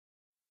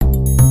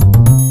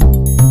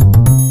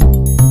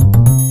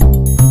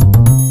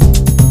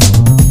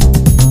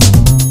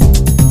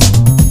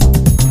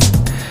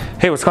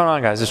Hey, what's going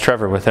on, guys? It's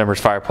Trevor with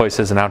Embers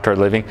Fireplaces and Outdoor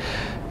Living.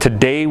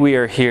 Today we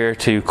are here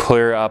to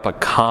clear up a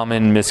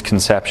common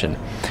misconception.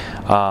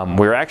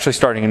 We're actually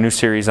starting a new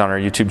series on our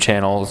YouTube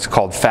channel. It's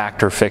called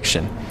Fact or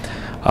Fiction.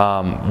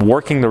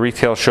 Working the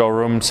retail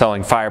showroom,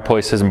 selling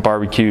fireplaces and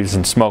barbecues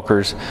and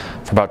smokers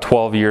for about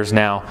 12 years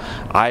now,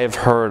 I have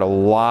heard a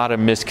lot of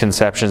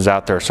misconceptions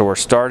out there. So we're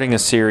starting a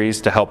series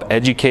to help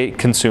educate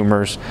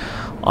consumers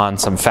on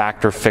some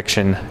fact or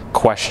fiction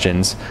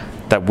questions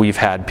that we've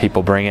had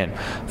people bring in.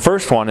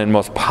 First one and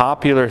most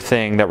popular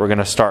thing that we're going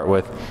to start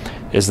with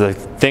is the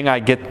thing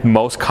I get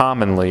most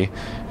commonly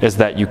is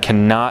that you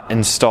cannot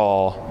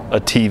install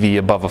a TV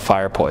above a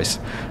fireplace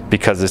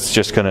because it's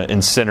just going to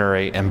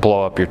incinerate and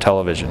blow up your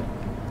television.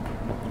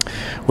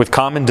 With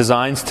common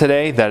designs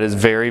today, that is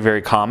very,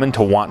 very common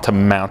to want to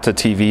mount a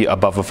TV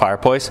above a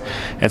fireplace.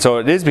 And so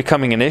it is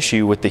becoming an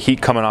issue with the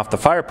heat coming off the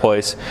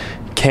fireplace.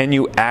 Can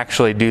you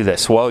actually do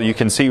this? Well, you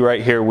can see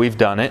right here we've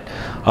done it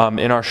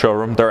in our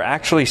showroom. There are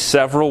actually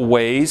several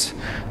ways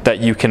that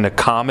you can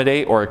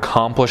accommodate or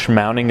accomplish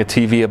mounting a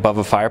TV above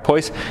a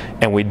fireplace,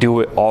 and we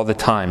do it all the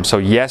time. So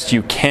yes,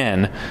 you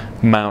can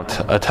mount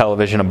a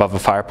television above a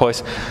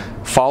fireplace.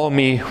 Follow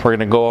me. We're going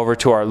to go over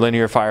to our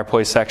linear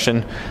fireplace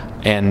section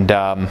and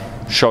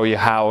show you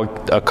how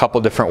a couple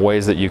different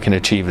ways that you can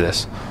achieve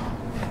this.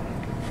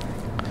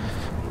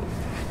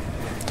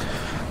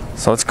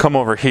 So let's come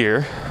over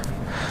here.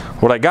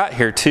 What I got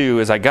here too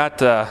is I got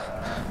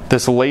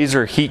this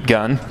laser heat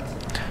gun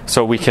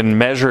so we can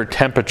measure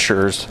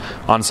temperatures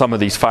on some of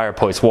these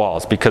fireplace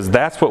walls, because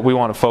that's what we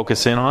want to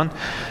focus in on,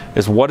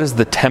 is what is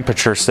the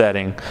temperature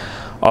setting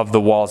of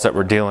the walls that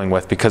we're dealing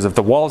with. Because if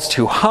the wall is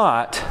too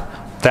hot,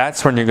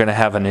 that's when you're going to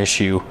have an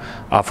issue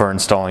for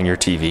installing your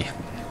TV.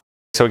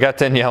 So we got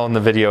Danielle in the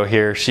video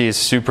here. She is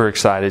super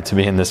excited to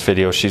be in this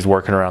video. She's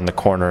working around the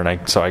corner,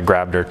 and so I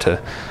grabbed her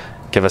to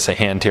give us a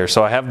hand here.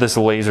 So I have this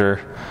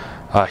laser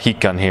heat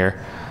gun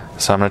here.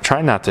 So I'm going to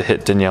try not to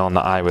hit Danielle in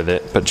the eye with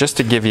it, but just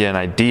to give you an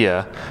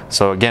idea.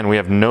 So again, we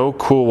have no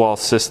cool wall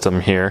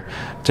system here.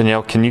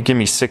 Danielle, can you give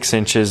me 6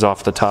 inches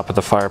off the top of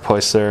the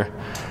fireplace there?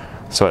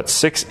 So at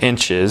 6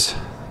 inches,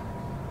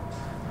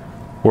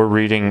 we're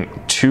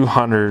reading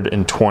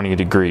 220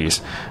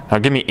 degrees. Now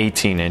give me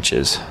 18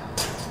 inches.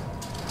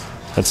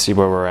 Let's see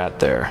where we're at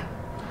there.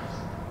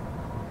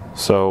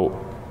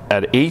 So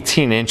at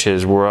 18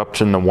 inches, we're up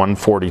to the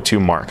 142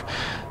 mark.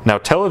 Now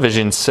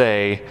televisions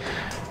say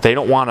they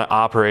don't want it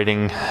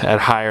operating at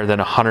higher than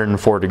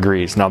 104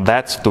 degrees. Now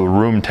that's the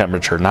room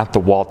temperature, not the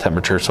wall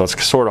temperature, so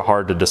it's sort of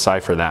hard to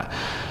decipher that.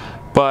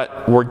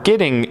 But we're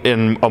getting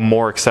in a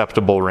more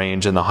acceptable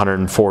range in the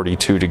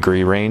 142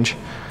 degree range.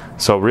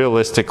 So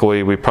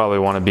realistically, we probably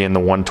want to be in the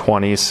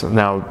 120s.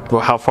 Now,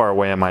 how far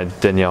away am I,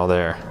 Danielle,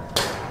 there?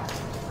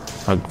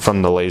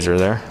 From the laser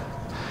there?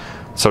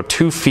 So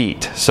 2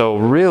 feet. So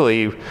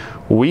really,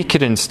 we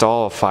could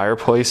install a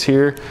fireplace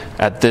here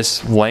at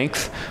this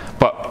length,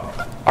 but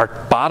our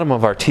bottom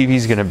of our TV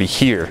is going to be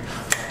here.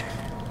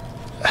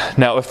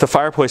 Now, if the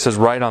fireplace is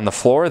right on the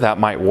floor, that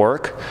might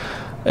work.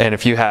 And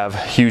if you have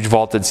huge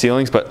vaulted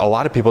ceilings, but a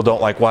lot of people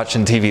don't like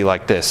watching TV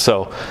like this.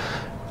 So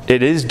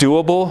it is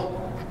doable.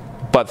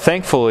 But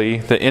thankfully,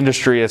 the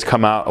industry has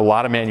come out, a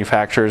lot of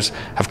manufacturers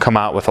have come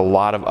out with a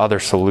lot of other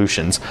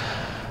solutions.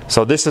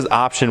 So this is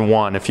option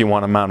 1 if you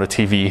want to mount a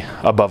TV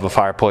above a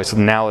fireplace.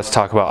 Now let's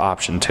talk about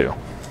option 2.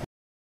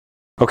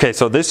 Okay,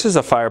 so this is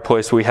a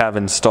fireplace we have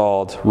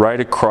installed right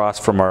across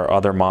from our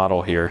other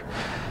model here.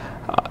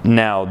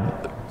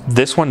 Now,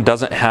 this one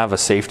doesn't have a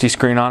safety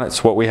screen on it,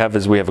 so what we have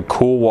is we have a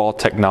cool wall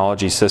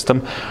technology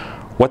system.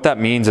 What that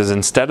means is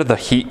instead of the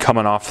heat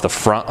coming off the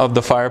front of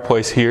the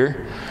fireplace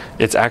here,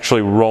 it's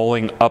actually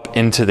rolling up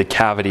into the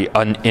cavity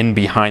in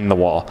behind the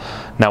wall.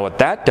 Now what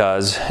that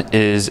does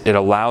is it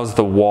allows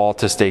the wall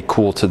to stay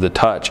cool to the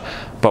touch,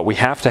 but we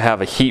have to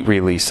have a heat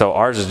release. So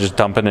ours is just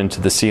dumping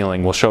into the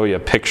ceiling. We'll show you a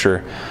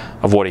picture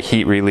of what a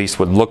heat release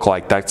would look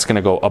like. That's going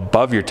to go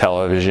above your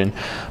television.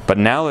 But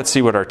now let's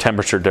see what our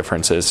temperature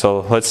difference is.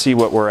 So let's see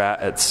what we're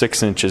at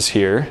 6 inches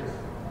here.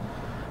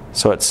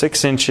 So at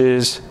 6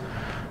 inches,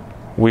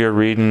 we are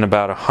reading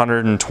about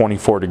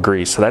 124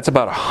 degrees. So that's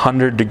about a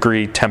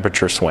 100-degree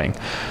temperature swing.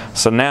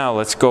 So now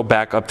let's go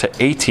back up to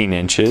 18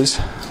 inches,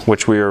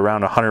 which we were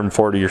around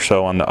 140 or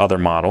so on the other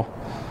model.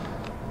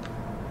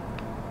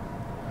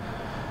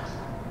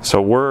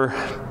 So we're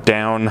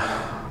down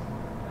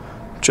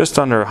just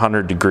under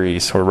 100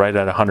 degrees. We're right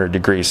at 100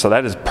 degrees. So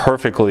that is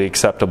perfectly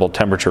acceptable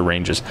temperature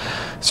ranges.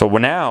 So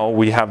now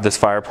we have this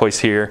fireplace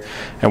here,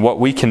 and what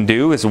we can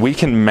do is we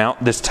can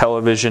mount this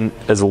television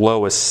as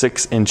low as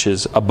 6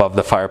 inches above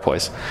the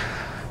fireplace.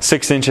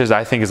 6 inches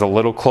I think is a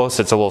little close.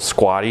 It's a little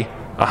squatty.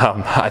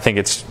 I think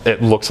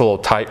it looks a little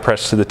tight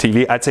pressed to the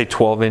TV. I'd say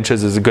 12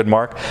 inches is a good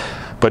mark.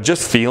 But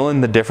just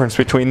feeling the difference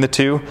between the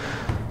two,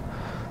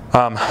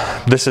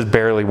 this is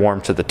barely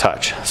warm to the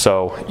touch.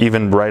 So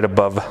even right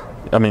above,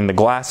 I mean, the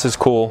glass is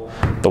cool,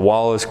 the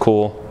wall is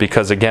cool,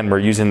 because again, we're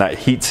using that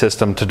heat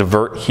system to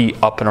divert heat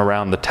up and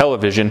around the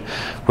television,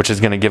 which is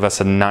going to give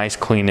us a nice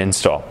clean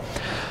install.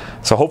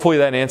 So hopefully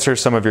that answers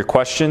some of your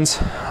questions.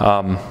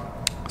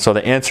 So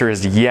the answer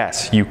is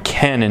yes, you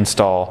can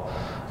install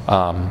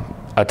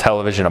a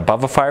television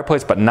above a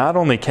fireplace, but not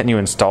only can you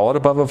install it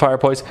above a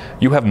fireplace,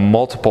 you have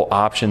multiple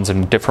options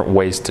and different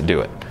ways to do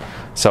it.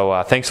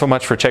 So thanks so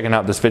much for checking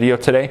out this video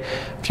today.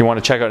 If you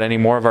want to check out any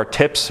more of our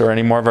tips or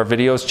any more of our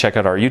videos, check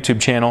out our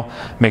YouTube channel.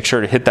 Make sure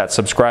to hit that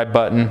subscribe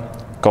button.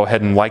 Go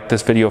ahead and like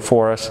this video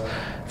for us.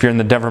 If you're in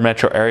the Denver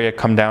metro area,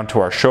 come down to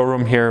our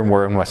showroom here.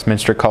 We're in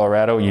Westminster,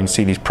 Colorado. You can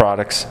see these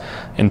products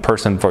in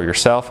person for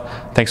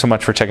yourself. Thanks so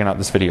much for checking out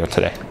this video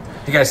today.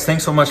 Hey guys,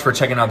 thanks so much for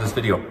checking out this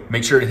video.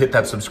 Make sure to hit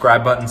that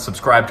subscribe button,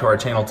 subscribe to our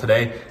channel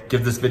today,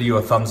 give this video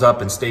a thumbs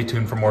up, and stay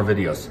tuned for more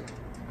videos.